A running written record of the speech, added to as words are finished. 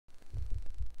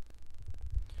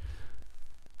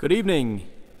Good evening,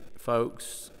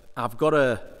 folks. I've got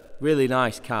a really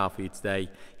nice car for you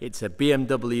today. It's a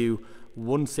BMW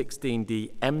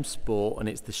 116D M Sport and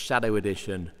it's the Shadow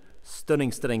Edition.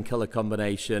 Stunning colour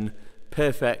combination,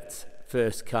 perfect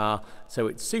first car. So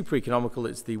it's super economical.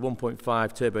 It's the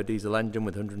 1.5 turbo diesel engine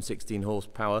with 116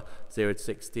 horsepower, 0 to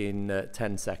 60 in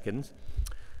 10 seconds.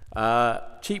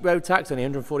 Cheap road tax, only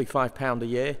 £145 a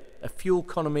year. A fuel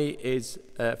economy is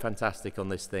fantastic on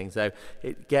this thing, so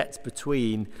it gets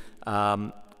between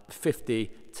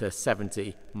 50 to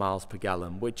 70 miles per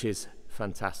gallon, which is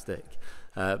fantastic.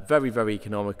 Very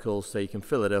economical, so you can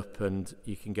fill it up and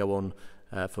you can go on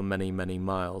for many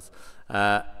miles.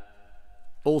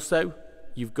 Also,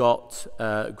 you've got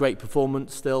great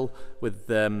performance still with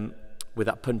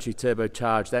that punchy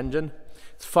turbocharged engine.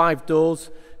 It's 5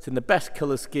 doors. It's in the best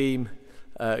colour scheme,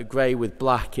 grey with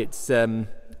black.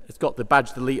 It's got the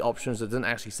badged elite options. It doesn't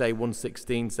actually say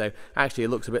 116, so actually it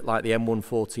looks a bit like the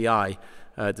M140i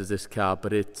does this car,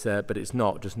 but it's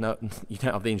not. Just no, you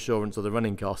don't have the insurance or the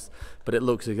running costs, but it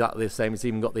looks exactly the same. It's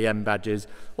even got the M badges,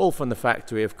 all from the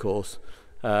factory, of course.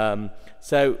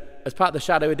 So as part of the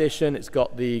Shadow Edition, it's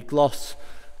got the gloss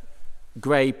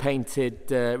grey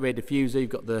painted rear diffuser. You've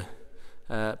got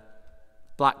the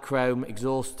black chrome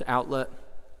exhaust outlet,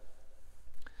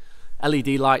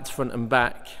 LED lights front and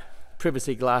back,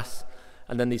 privacy glass,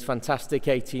 and then these fantastic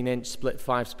 18-inch split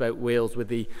 5-spoke wheels with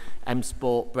the M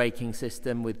Sport braking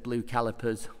system with blue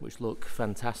calipers, which look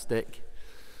fantastic.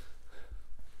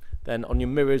 Then on your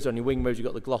mirrors, on your wing mirrors, you've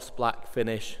got the gloss black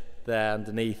finish there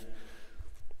underneath,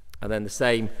 and then the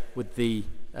same with the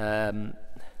M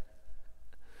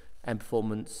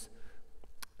Performance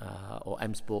or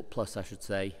M Sport Plus, I should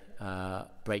say,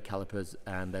 brake calipers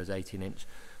and those 18-inch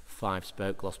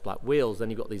 5-spoke gloss black wheels. Then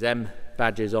you've got these M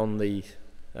badges on the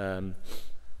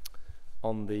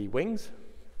wings.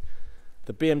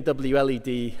 The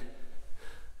BMW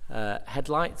LED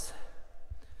headlights,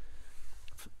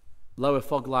 lower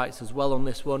fog lights as well on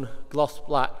this one. Gloss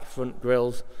black front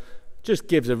grills, just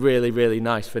gives a really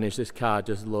nice finish. This car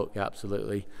just looks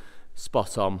absolutely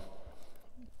spot on.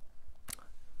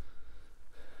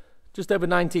 Just over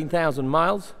 19,000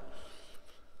 miles.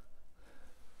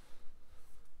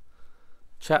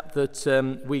 Chap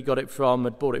that we got it from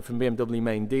had bought it from BMW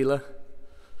main dealer.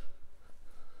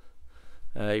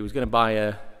 He was going to buy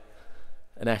an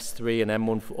S3 and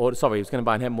M1, or sorry, he was going to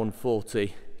buy an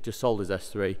M140. Just sold his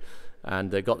S3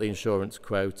 and got the insurance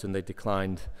quote, and they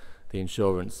declined the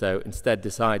insurance. So instead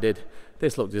decided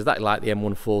this looked exactly like the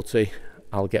M140.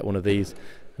 I'll get one of these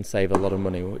and save a lot of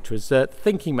money, which was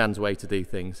thinking man's way to do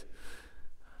things.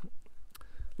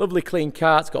 Lovely clean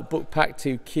car. It's got book pack,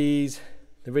 2 keys,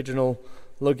 the original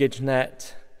luggage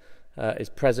net is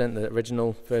present. The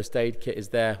original first aid kit is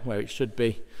there where it should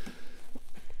be.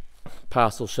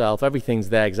 Parcel shelf, everything's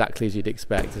there exactly as you'd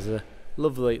expect. It's a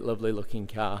lovely looking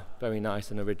car, very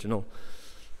nice and original.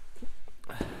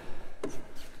 So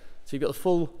you've got the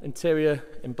full interior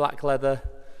in black leather.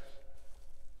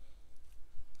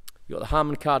 You've got the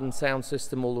Harmon Kardon Sound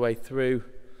system all the way through.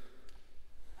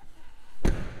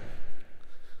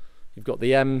 You've got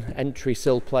the M entry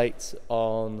sill plates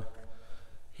on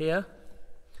here,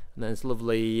 and then this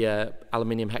lovely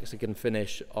aluminium hexagon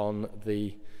finish on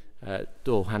the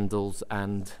door handles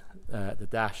and the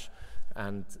dash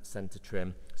and centre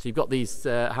trim. So you've got these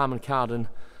Harmon Kardon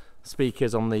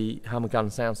speakers on the Harmon Kardon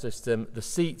sound system. The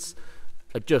seats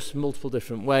adjust multiple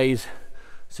different ways,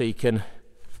 so you can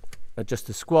adjust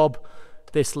the squab.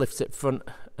 This lifts it front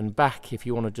and back if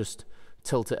you want to just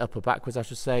tilt it up or backwards, I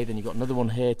should say. Then you've got another one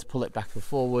here to pull it back or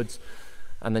forwards,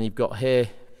 and then you've got here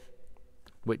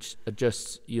which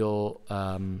adjusts your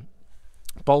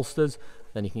bolsters.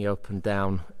 Then you can go up and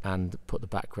down and put the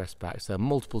backrest back. So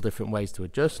multiple different ways to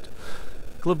adjust.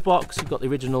 Glove box, you've got the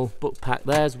original book pack.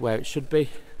 There's where it should be.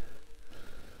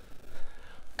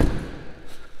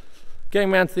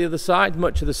 Going around to the other side,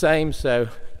 much of the same. So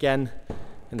again,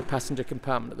 in the passenger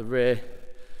compartment at the rear,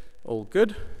 all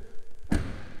good.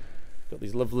 Got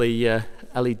these lovely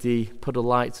LED puddle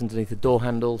lights underneath the door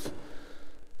handles.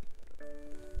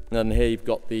 And then here you've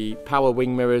got the power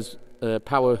wing mirrors,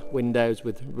 power windows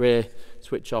with rear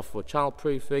switch off for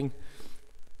childproofing.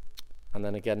 And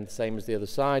then again, the same as the other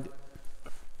side.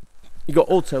 You've got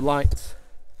auto lights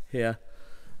here,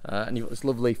 and you've got this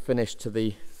lovely finish to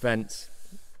the vents.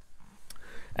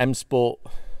 M Sport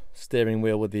steering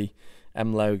wheel with the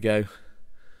M logo.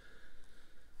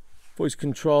 Voice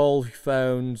control, your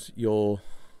phones, your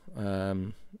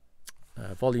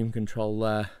volume control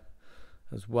there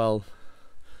as well.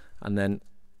 And then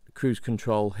cruise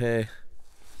control here.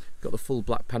 Got the full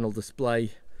black panel display,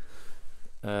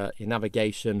 your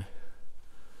navigation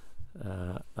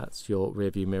That's your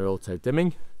rear view mirror auto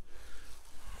dimming.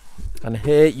 And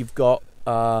here you've got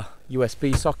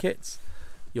USB sockets,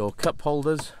 your cup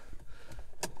holders,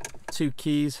 2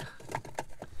 keys.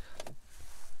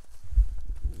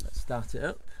 Let's start it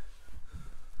up.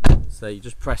 So you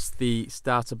just press the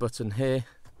starter button here.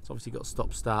 It's obviously got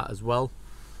stop start as well.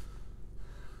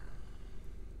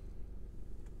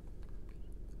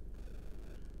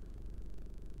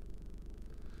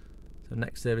 So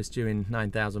next service due in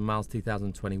 9,000 miles,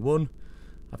 2021.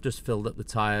 I've just filled up the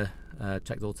tyre,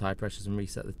 checked all tyre pressures and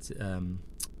reset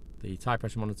the tyre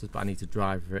pressure monitors, but I need to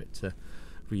drive for it to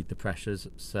read the pressures,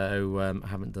 so I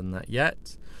haven't done that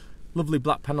yet. Lovely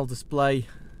black panel display,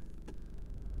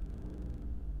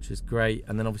 which is great,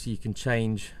 and then obviously you can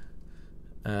change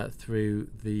through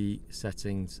the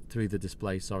settings, through the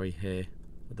display, sorry, here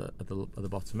at the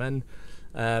bottom end.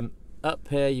 Up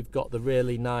here you've got the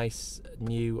really nice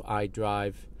new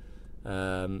iDrive,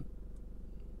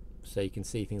 so you can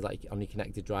see things like on your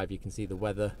connected drive you can see the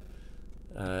weather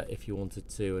if you wanted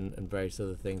to, and various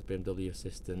other things, BMW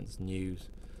assistance, news,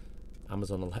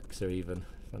 Amazon Alexa even,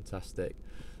 fantastic.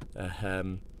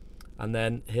 And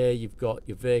then here you've got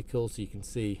your vehicle, so you can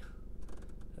see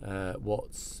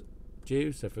what's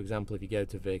due. So for example, if you go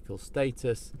to vehicle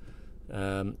status,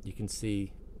 you can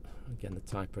see, again, the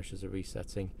tyre pressures are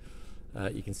resetting.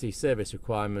 You can see service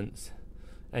requirements,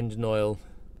 engine oil,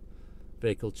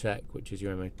 vehicle check, which is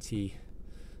your MOT,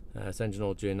 so engine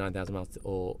oil during 9,000 miles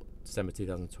or December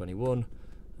 2021,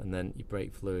 and then your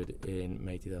brake fluid in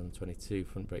May 2022,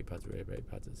 front brake pads, rear brake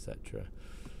pads, etc.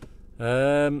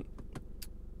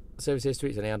 Service history,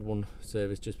 it's only had 1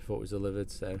 service just before it was delivered,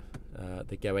 so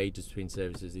they go ages between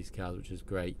services, these cars, which is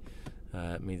great.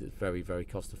 It means it's very, very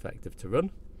cost effective to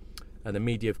run. And the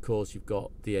media, of course, you've got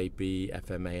DAB,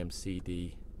 FM, AM,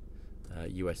 CD,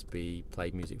 USB, play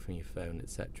music from your phone,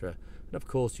 etc. And of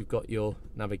course you've got your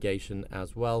navigation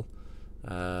as well.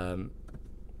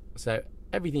 So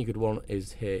everything you could want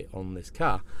is here on this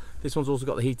car. This one's also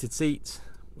got the heated seats,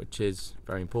 which is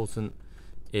very important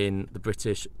in the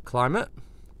British climate.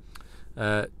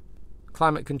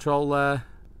 Climate control there.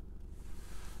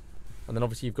 And then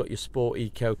obviously you've got your Sport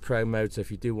Eco Pro mode, so if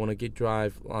you do want to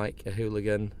drive like a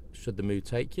hooligan, should the mood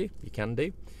take you, you can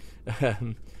do.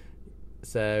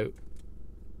 So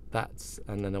that's,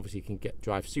 and then obviously you can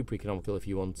drive super economical if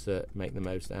you want to make the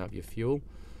most out of your fuel.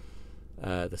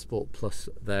 The Sport Plus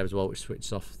there as well, which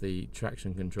switches off the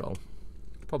traction control.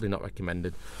 Probably not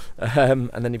recommended. And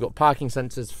then you've got parking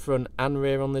sensors front and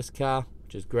rear on this car,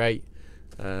 which is great.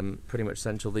 Pretty much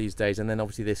essential these days. And then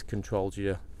obviously this controls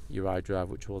your iDrive,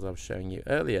 which was I was showing you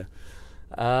earlier.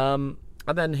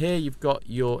 And then here you've got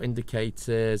your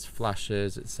indicators,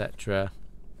 flashers, etc.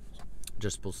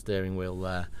 Adjustable steering wheel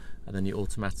there, and then your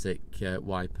automatic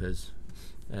wipers.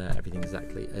 Everything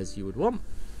exactly as you would want.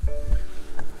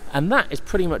 And that is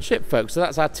pretty much it, folks. So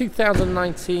that's our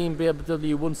 2019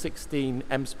 BMW 116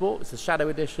 M Sport. It's the Shadow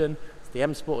Edition, it's the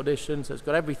M Sport Edition, so it's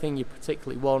got everything you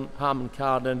particularly want. Harmon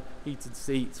Kardon, heated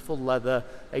seats, full leather,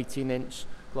 18-inch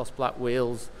gloss black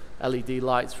wheels, LED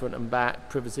lights front and back,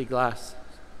 privacy glass,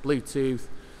 Bluetooth,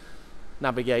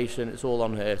 navigation, it's all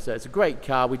on here. So it's a great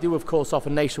car. We do of course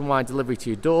offer nationwide delivery to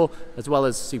your door, as well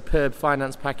as superb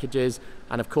finance packages,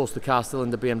 and of course the car's still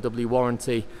under BMW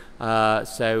warranty,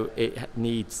 so it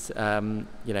needs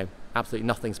you know, absolutely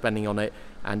nothing spending on it,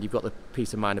 and you've got the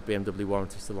peace of mind of BMW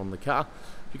warranty still on the car.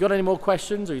 If you've got any more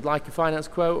questions or you'd like a finance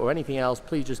quote or anything else,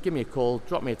 please just give me a call,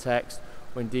 drop me a text,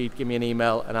 or indeed give me an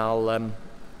email, and I'll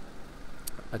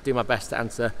do my best to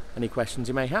answer any questions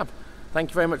you may have. Thank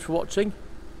you very much for watching.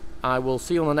 I will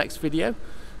see you on the next video.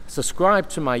 Subscribe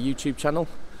to my YouTube channel,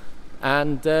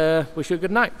 and wish you a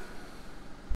good night.